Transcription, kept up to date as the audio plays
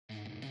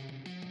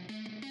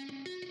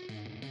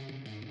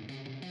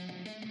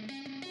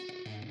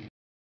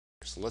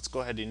So let's go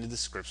ahead into the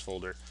scripts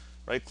folder,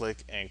 right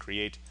click and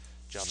create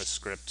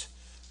JavaScript,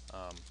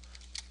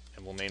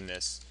 and we'll name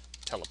this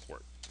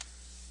teleport.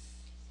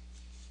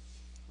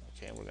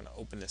 Okay, and we're going to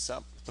open this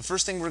up. The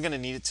first thing we're going to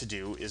need it to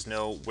do is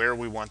know where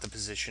we want the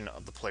position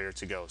of the player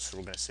to go. So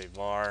we're going to say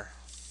var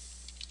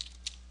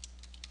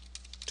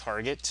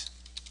target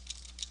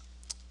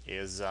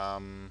is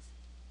a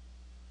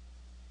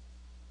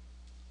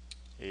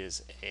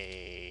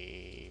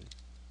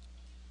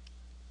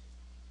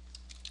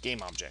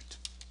game object.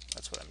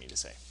 That's what I mean to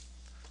say.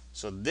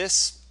 So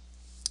this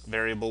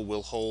variable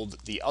will hold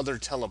the other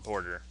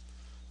teleporter,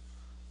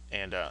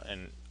 and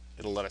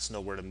it'll let us know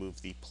where to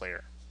move the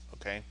player.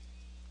 Okay.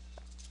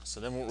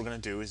 So then what we're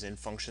going to do is in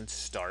function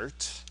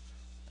start.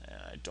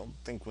 I don't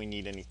think we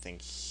need anything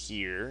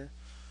here.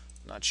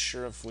 Not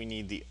sure if we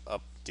need the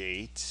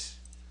update.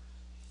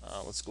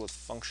 Let's go with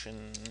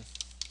function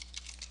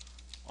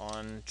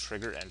on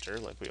trigger enter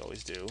like we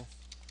always do,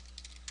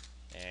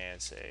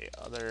 and say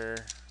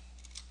other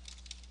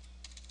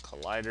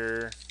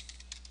collider.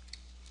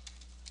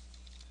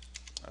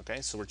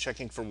 Okay, so we're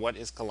checking for what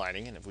is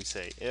colliding, and if we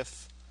say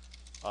if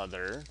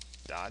other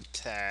dot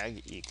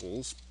tag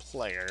equals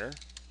player,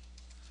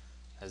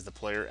 has the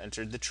player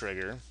entered the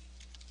trigger,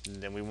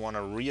 then we want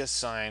to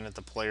reassign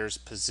the player's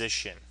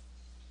position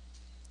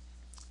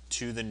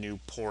to the new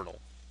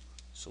portal.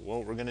 So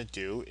what we're going to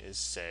do is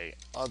say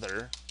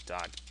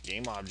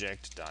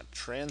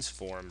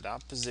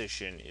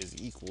other.gameObject.transform.position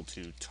is equal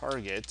to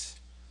target.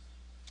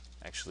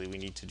 Actually, we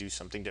need to do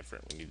something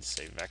different. We need to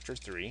say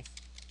vector3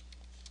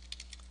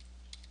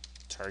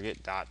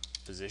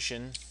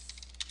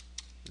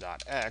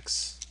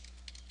 target.position.x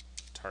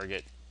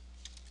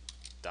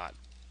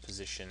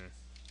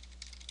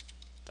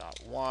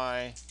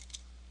target.position.y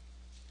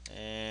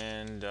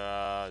and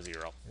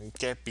 0.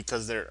 Okay,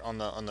 because they're on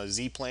the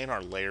Z plane,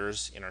 our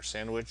layers in our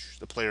sandwich,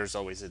 the player is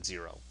always at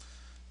 0.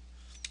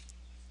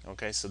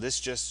 Okay, so this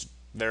just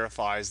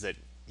verifies that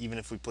even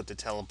if we put the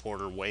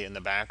teleporter way in the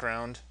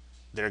background,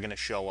 they're going to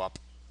show up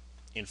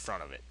in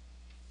front of it.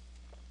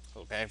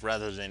 Okay,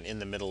 rather than in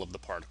the middle of the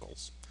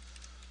particles.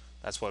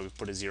 That's why we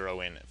put a 0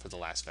 in for the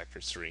last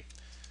vector3.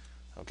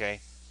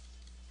 Okay.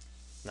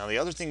 Now the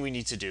other thing we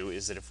need to do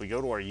is that if we go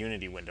to our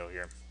Unity window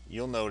here,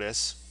 you'll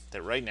notice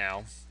that right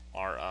now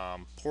our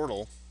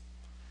portal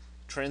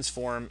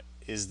transform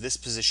is this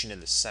position in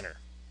the center.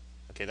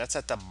 Okay, that's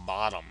at the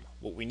bottom.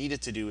 What we need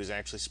it to do is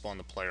actually spawn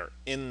the player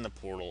in the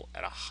portal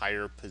at a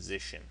higher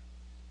position,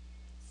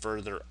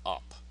 further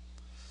up.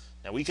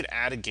 Now we could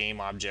add a game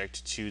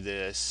object to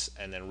this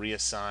and then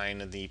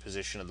reassign the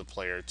position of the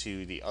player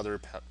to the other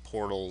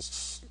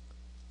portal's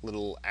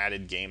little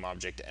added game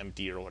object,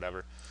 empty or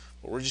whatever.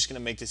 But we're just going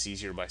to make this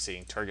easier by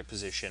saying target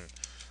position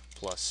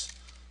plus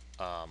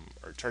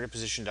or target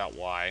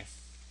position.y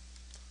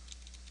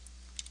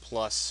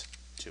plus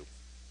 2.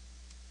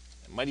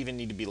 It might even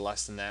need to be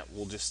less than that.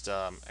 We'll just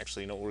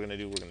actually, you know what we're going to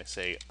do? We're going to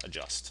say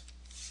adjust,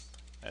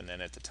 and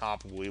then at the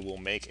top we will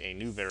make a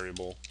new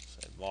variable.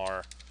 So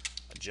var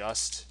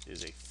adjust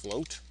is a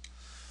float,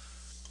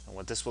 and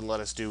what this would let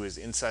us do is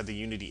inside the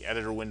Unity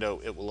editor window,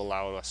 it will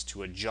allow us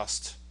to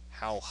adjust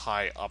how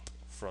high up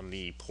from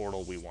the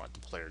portal we want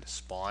the player to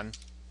spawn.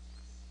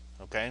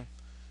 Okay,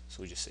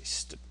 so we just say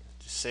just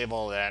save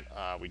all that.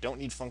 We don't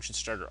need function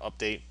start or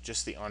update,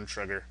 just the on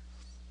trigger.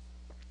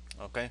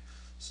 Okay,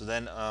 so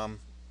then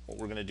what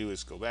we're going to do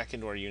is go back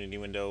into our Unity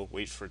window,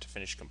 wait for it to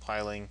finish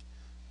compiling.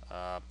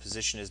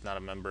 Position is not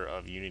a member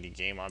of Unity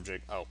game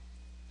object. Oh,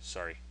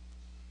 sorry.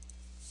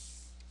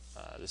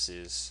 This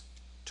is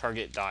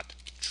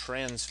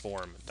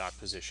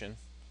target.transform.position.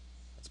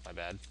 That's my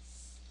bad.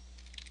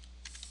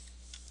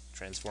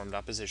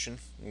 Transform.position.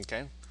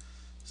 Okay.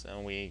 So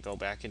then we go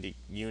back into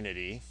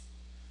Unity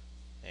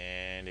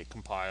and it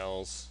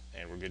compiles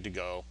and we're good to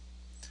go.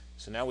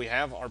 So now we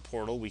have our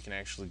portal. We can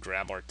actually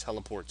grab our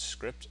teleport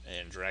script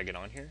and drag it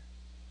on here.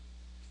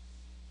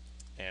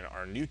 And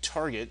our new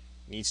target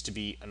needs to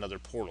be another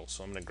portal.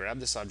 So I'm going to grab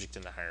this object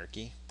in the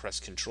hierarchy, press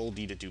Ctrl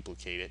D to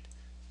duplicate it,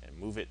 and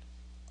move it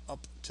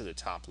up to the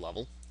top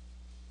level.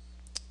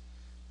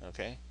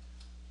 Okay,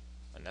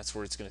 and that's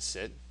where it's going to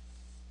sit.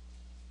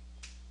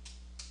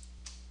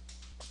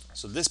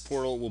 So this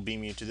portal will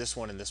beam you to this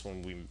one, and this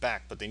one will beam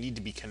back, but they need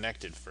to be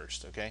connected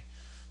first. Okay,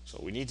 so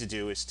what we need to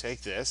do is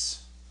take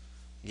this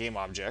game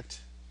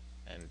object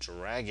and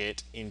drag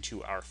it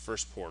into our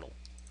first portal.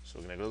 So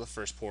we're going to go to the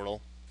first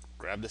portal,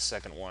 grab the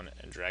second one,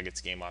 and drag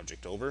its game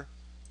object over.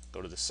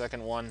 Go to the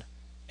second one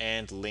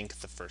and link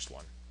the first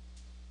one.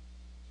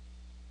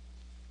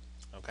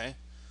 Okay.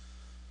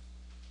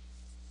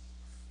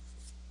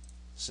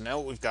 So now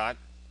what we've got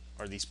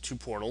are these two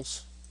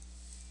portals,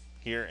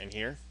 here and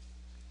here.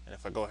 And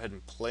if I go ahead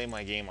and play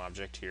my game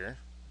object here,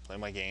 play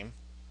my game,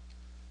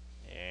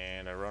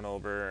 and I run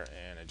over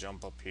and I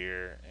jump up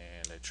here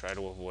and I try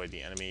to avoid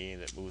the enemy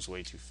that moves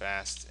way too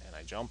fast, and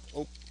I jump.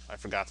 Oh, I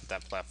forgot that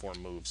that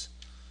platform moves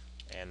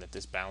and that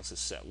this bounce is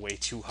set way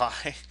too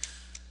high.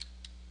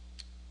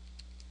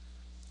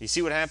 You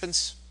see what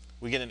happens?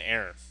 We get an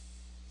error.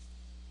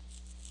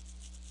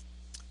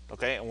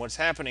 Okay, and what's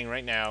happening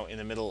right now in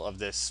the middle of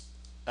this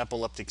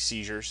epileptic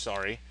seizure,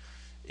 sorry,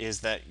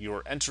 is that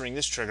you're entering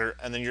this trigger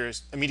and then you're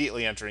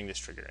immediately entering this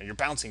trigger and you're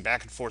bouncing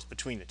back and forth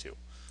between the two.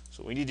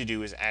 So what we need to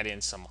do is add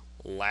in some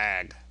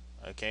lag.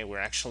 Okay, we're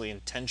actually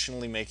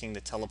intentionally making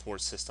the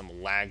teleport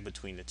system lag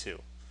between the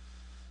two.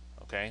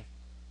 Okay,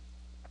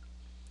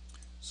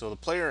 so the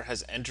player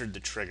has entered the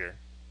trigger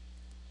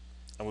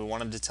and we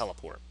want him to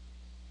teleport,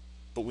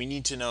 but we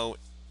need to know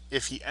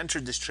if he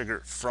entered this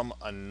trigger from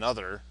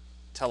another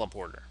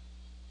teleporter.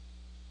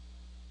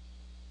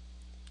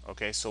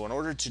 Okay, so in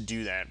order to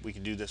do that, we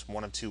can do this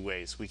one of two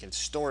ways. We can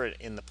store it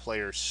in the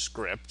player's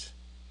script.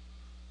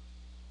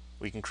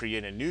 We can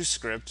create a new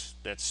script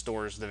that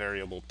stores the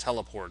variable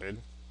teleported,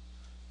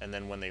 and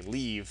then when they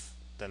leave,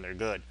 then they're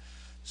good.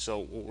 So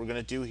what we're going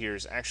to do here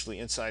is actually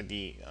inside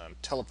the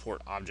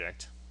teleport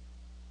object.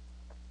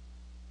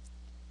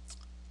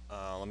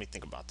 Let me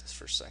think about this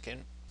for a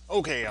second.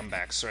 Okay, I'm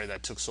back. Sorry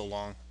that took so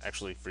long.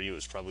 Actually, for you, it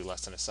was probably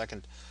less than a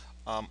second.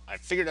 I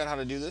figured out how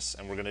to do this,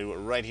 and we're going to do it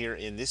right here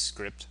in this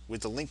script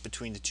with the link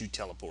between the two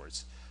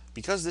teleports.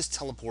 Because this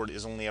teleport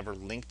is only ever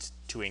linked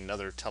to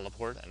another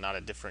teleport and not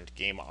a different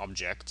game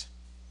object,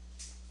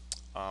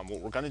 what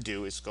we're going to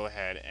do is go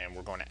ahead and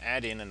we're going to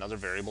add in another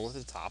variable at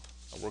the top,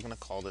 and we're going to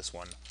call this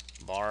one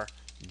var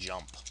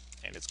jump,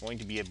 and it's going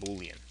to be a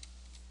boolean.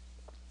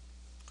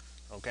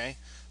 Okay,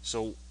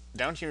 so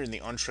down here in the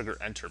onTrigger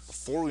enter,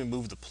 before we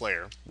move the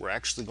player, we're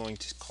actually going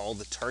to call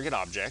the target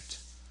object,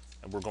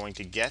 and we're going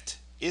to get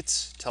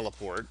its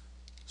teleport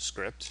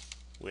script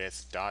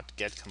with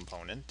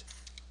 .getComponent,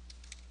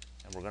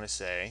 and we're going to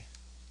say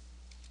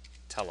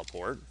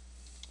teleport,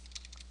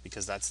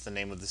 because that's the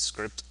name of the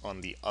script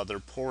on the other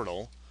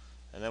portal,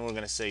 and then we're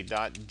going to say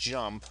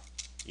 .jump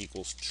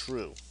equals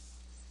true.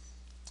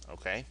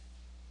 Okay,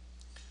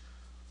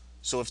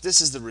 so if this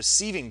is the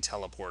receiving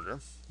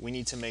teleporter, we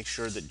need to make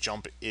sure that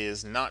jump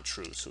is not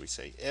true. So we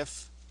say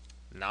if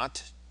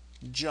not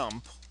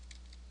jump,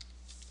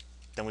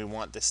 then we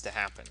want this to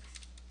happen.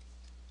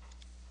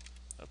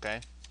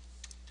 Okay,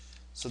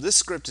 so this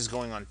script is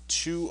going on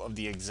two of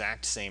the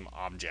exact same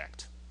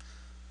object.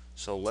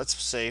 So let's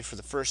say for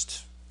the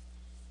first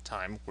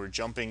time we're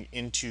jumping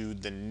into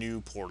the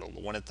new portal,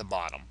 the one at the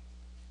bottom.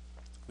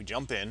 We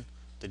jump in,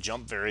 the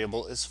jump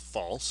variable is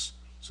false,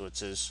 so it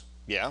says,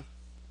 yeah,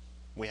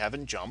 we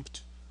haven't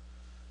jumped.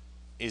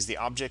 Is the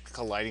object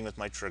colliding with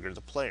my trigger the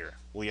player?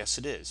 Well, yes,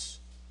 it is.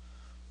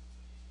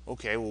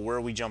 Okay, well, where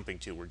are we jumping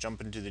to? We're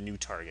jumping to the new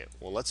target.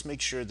 Well, let's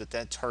make sure that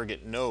that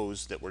target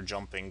knows that we're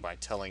jumping by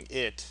telling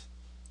it,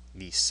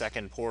 the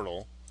second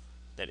portal,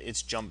 that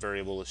its jump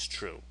variable is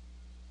true.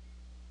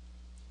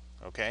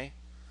 Okay?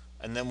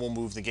 And then we'll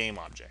move the game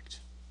object,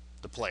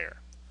 the player.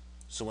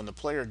 So when the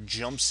player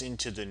jumps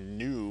into the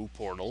new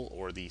portal,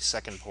 or the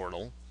second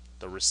portal,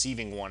 the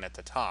receiving one at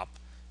the top,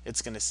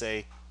 it's going to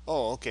say,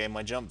 oh, okay,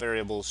 my jump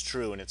variable is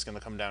true, and it's going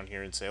to come down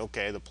here and say,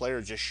 okay, the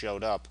player just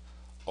showed up,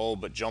 oh,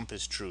 but jump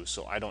is true,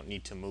 so I don't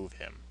need to move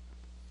him.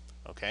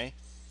 Okay?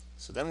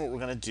 So then what we're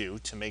going to do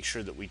to make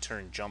sure that we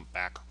turn jump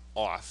back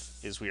off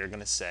is we are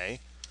going to say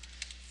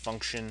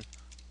function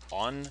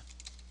on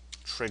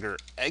trigger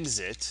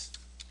exit.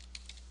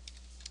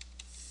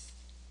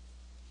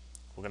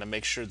 We're going to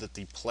make sure that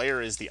the player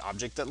is the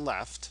object that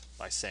left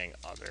by saying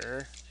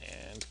other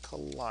and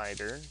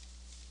collider.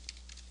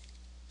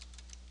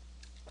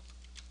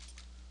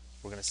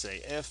 We're going to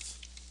say if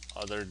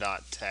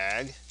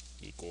other.tag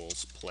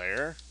equals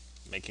player,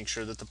 making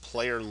sure that the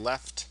player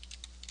left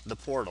the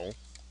portal.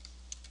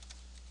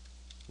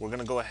 We're going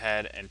to go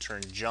ahead and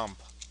turn jump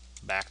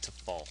back to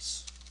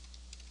false.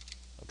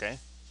 Okay?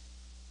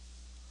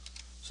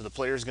 So the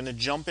player is going to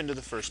jump into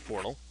the first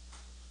portal.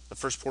 The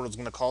first portal is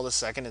going to call the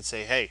second and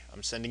say, hey,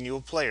 I'm sending you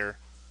a player,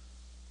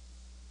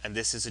 and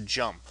this is a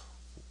jump.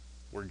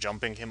 We're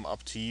jumping him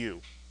up to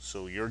you.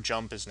 So your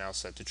jump is now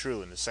set to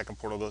true. And the second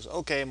portal goes,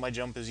 okay, my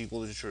jump is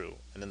equal to true.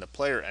 And then the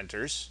player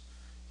enters.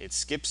 It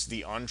skips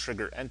the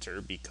on-trigger enter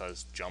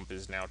because jump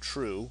is now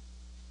true.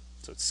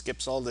 So it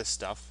skips all this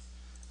stuff.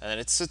 And then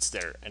it sits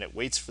there and it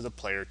waits for the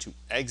player to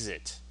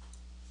exit.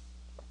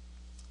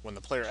 When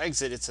the player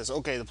exits, it says,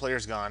 okay, the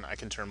player's gone. I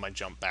can turn my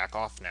jump back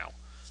off now.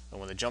 And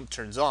when the jump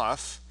turns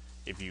off,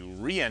 if you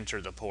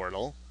re-enter the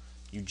portal,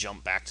 you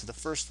jump back to the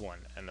first one,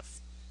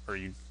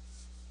 you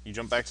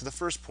jump back to the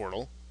first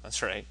portal.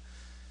 That's right,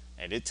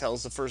 and it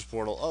tells the first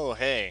portal, "Oh,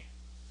 hey,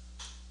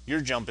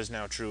 your jump is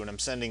now true, and I'm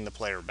sending the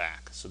player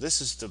back." So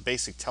this is the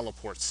basic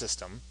teleport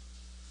system.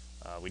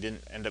 We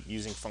didn't end up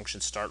using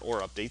function start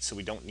or update, so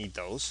we don't need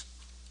those.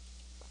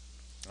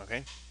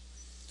 Okay.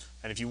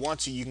 And if you want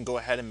to, you can go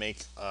ahead and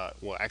make,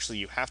 well, actually,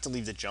 you have to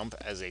leave the jump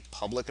as a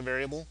public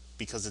variable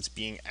because it's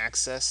being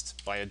accessed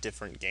by a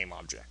different game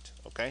object,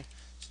 okay?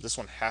 So this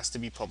one has to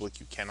be public.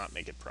 You cannot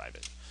make it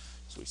private.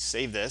 So we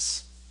save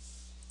this,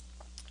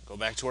 go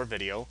back to our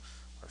video.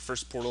 Our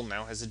first portal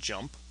now has a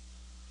jump.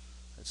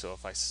 And so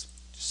if I just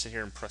sit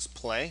here and press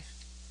play,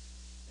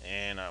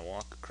 and I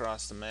walk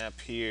across the map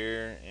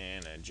here,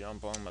 and I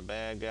jump on my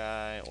bad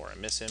guy, or I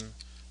miss him,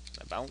 and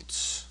I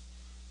bounce.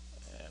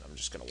 I'm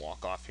just going to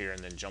walk off here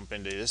and then jump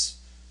into this.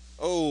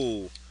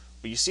 Oh,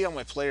 But you see how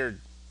my player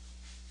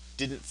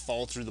didn't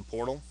fall through the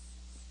portal,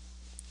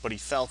 but he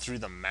fell through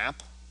the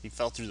map. He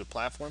fell through the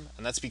platform,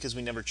 and that's because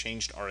we never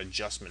changed our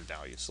adjustment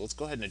value. So let's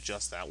go ahead and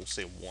adjust that. We'll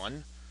say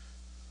 1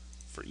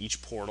 for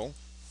each portal.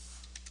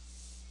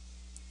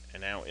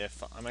 And now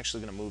if I'm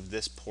actually going to move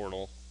this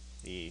portal,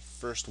 the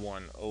first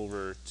one,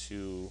 over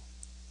to,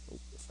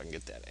 if I can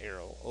get that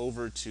arrow,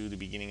 over to the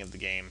beginning of the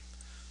game,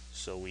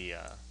 so we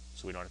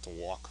don't have to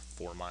walk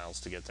 4 miles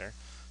to get there.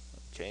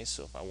 Okay,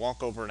 so if I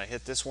walk over and I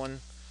hit this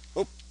one,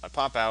 I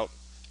pop out,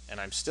 and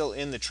I'm still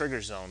in the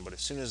trigger zone, but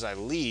as soon as I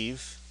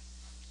leave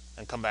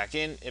and come back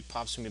in, it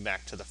pops me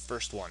back to the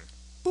first one.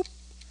 Boop.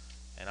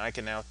 And I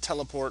can now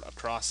teleport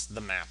across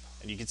the map.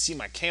 And you can see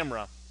my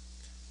camera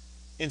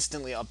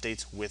instantly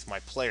updates with my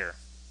player,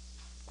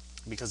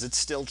 because it's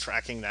still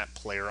tracking that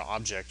player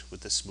object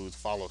with the smooth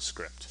follow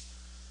script.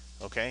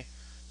 Okay,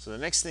 so the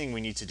next thing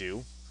we need to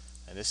do,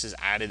 and this is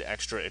added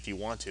extra if you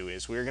want to,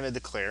 is we're going to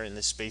declare in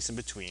this space in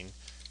between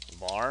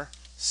var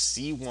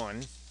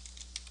c1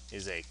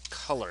 is a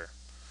color.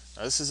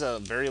 Now this is a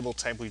variable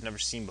type we've never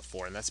seen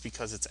before, and that's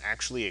because it's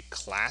actually a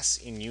class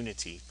in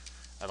Unity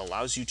that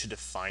allows you to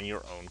define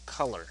your own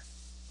color.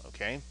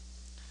 Okay,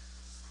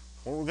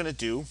 what we're going to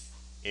do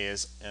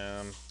is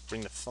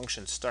bring the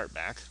function start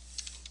back,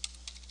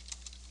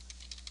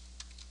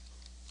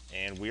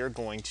 and we are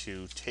going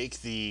to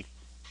take the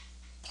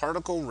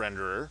particle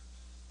renderer,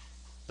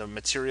 the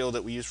material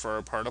that we use for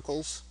our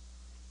particles,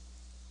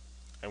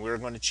 and we're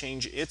going to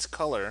change its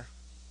color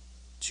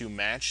to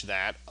match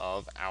that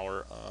of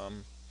our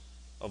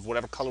of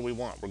whatever color we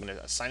want. We're going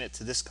to assign it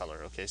to this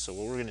color. Okay, so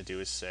what we're going to do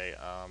is say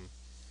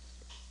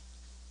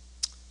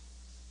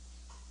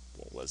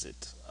what was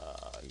it?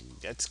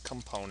 Get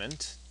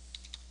component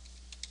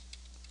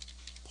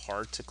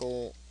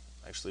particle.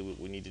 Actually, what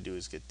we need to do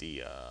is get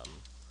the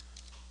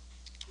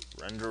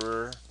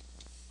renderer,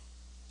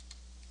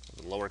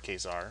 the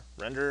lowercase r,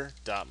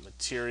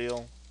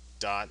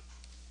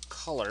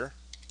 render.material.color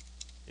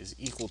is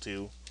equal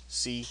to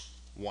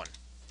C1.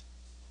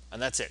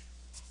 And that's it.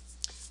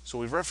 So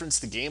we've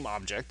referenced the game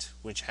object,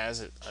 which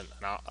has a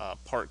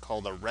part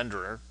called a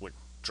renderer, which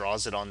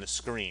draws it on the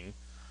screen.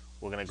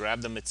 We're going to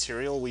grab the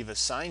material we've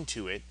assigned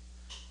to it,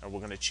 and we're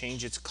going to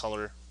change its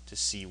color to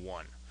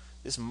C1.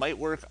 This might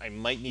work. I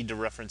might need to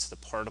reference the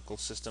particle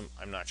system.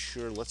 I'm not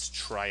sure. Let's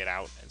try it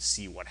out and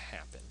see what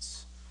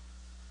happens.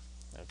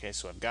 Okay,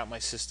 so I've got my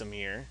system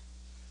here,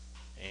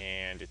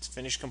 and it's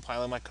finished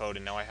compiling my code,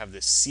 and now I have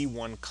this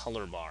C1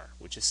 color bar,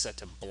 which is set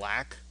to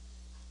black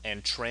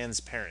and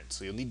transparent.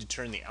 So you'll need to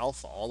turn the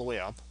alpha all the way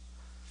up,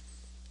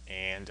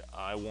 and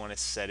I want to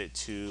set it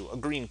to a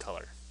green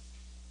color.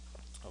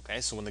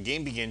 Okay, so when the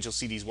game begins, you'll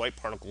see these white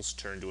particles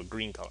turn to a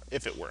green color,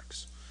 if it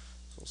works.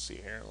 So we'll see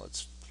here.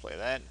 Let's play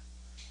that.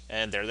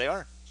 And there they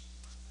are.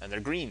 And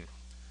they're green.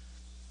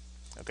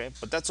 Okay,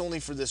 but that's only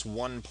for this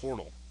one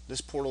portal.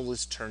 This portal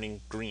is turning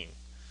green.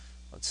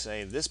 Let's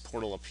say this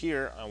portal up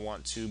here, I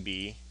want to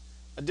be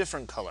a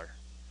different color,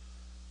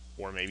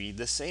 or maybe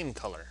the same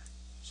color.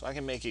 So I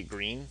can make it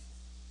green,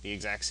 the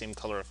exact same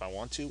color if I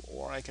want to,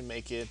 or I can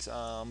make it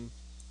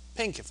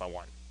pink if I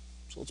want.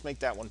 So let's make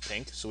that one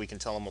pink so we can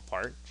tell them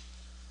apart.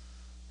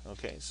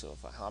 Okay, so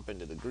if I hop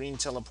into the green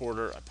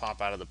teleporter, I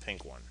pop out of the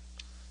pink one.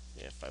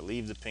 If I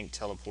leave the pink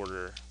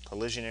teleporter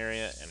collision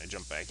area and I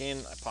jump back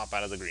in, I pop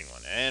out of the green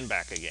one and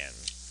back again.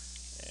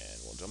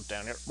 And we'll jump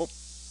down here. Whoop,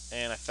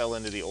 and I fell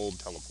into the old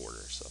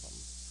teleporter. So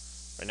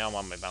right now I'm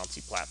on my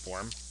bouncy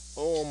platform.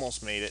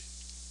 Almost made it.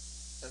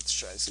 Let's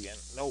try this again.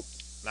 Nope,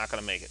 not going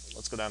to make it.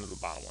 Let's go down to the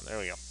bottom one. There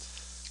we go.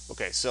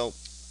 Okay, so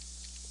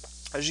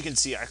as you can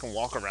see, I can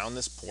walk around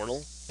this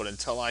portal, but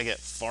until I get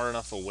far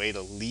enough away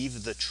to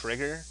leave the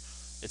trigger,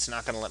 it's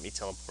not going to let me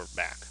teleport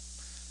back.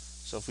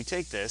 So if we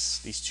take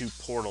these two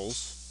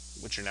portals,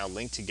 which are now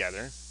linked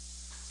together,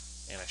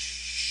 and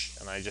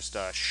I just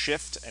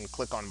shift and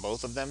click on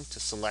both of them to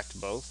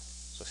select both.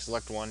 So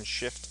select one,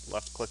 shift,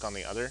 left click on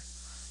the other,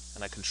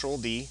 and I control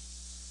D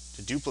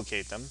to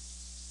duplicate them.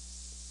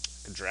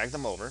 I can drag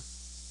them over,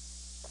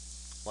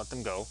 let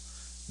them go.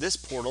 This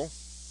portal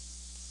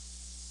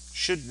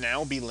should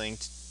now be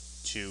linked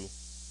to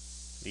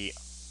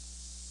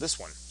this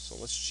one. So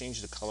let's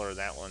change the color of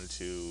that one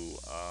to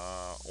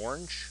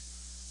orange,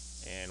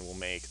 and we'll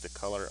make the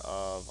color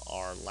of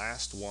our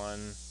last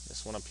one,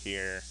 this one up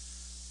here,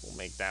 we'll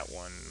make that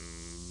one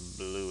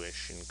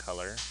bluish in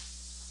color.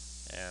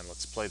 And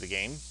let's play the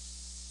game.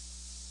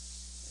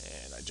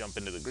 And I jump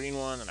into the green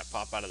one and I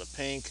pop out of the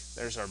pink.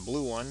 There's our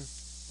blue one.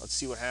 Let's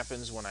see what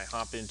happens when I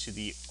hop into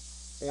the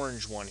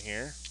orange one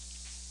here.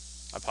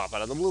 I pop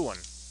out of the blue one.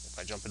 If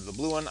I jump into the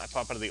blue one, I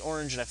pop out of the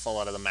orange and I fall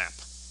out of the map.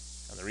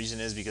 And the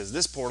reason is because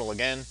this portal,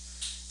 again,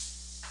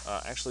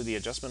 actually the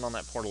adjustment on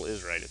that portal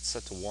is right. It's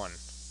set to 1.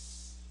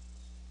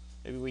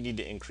 Maybe we need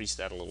to increase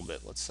that a little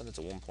bit. Let's set it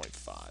to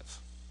 1.5.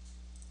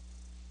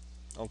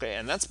 Okay,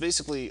 and that's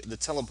basically the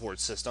teleport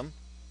system.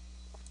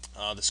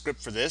 The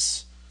script for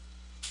this,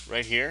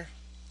 right here,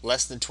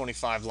 less than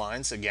 25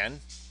 lines. Again,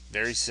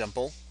 very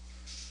simple,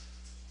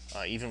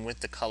 even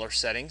with the color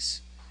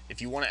settings. If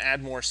you want to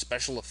add more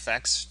special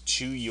effects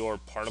to your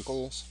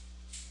particles,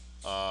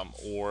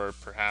 or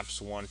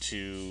perhaps want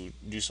to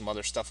do some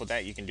other stuff with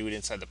that, you can do it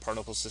inside the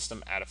particle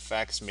system, add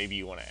effects. Maybe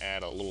you want to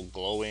add a little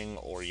glowing,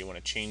 or you want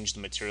to change the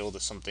material to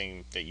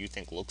something that you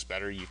think looks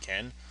better, you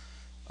can.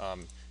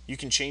 You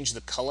can change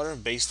the color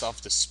based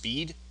off the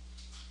speed.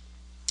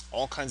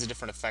 All kinds of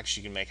different effects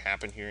you can make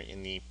happen here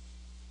in the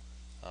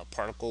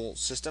particle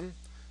system.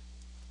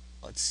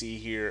 Let's see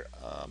here,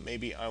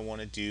 maybe I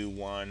want to do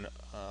one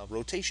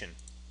rotation.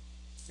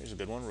 Here's a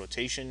good one,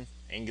 rotation,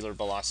 angular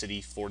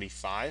velocity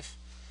 45.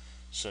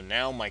 So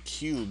now my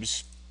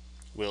cubes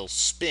will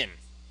spin.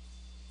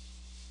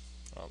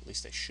 Well, at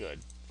least they should.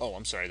 Oh,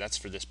 I'm sorry, that's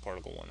for this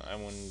particle one. I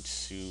want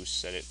to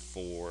set it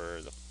for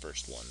the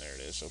first one. There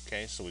it is.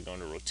 Okay, so we go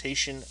into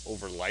rotation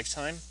over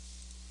lifetime.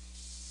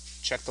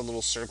 Check the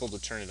little circle to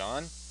turn it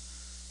on.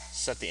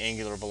 Set the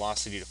angular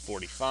velocity to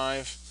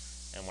 45.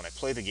 And when I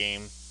play the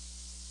game,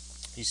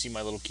 you see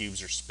my little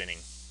cubes are spinning.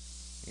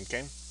 Okay?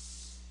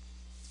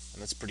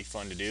 And that's pretty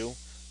fun to do.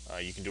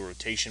 You can do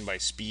rotation by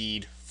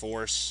speed,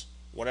 force,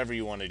 whatever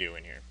you want to do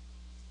in here.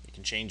 You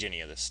can change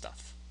any of this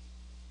stuff.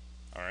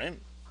 Alright?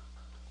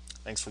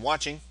 Thanks for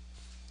watching.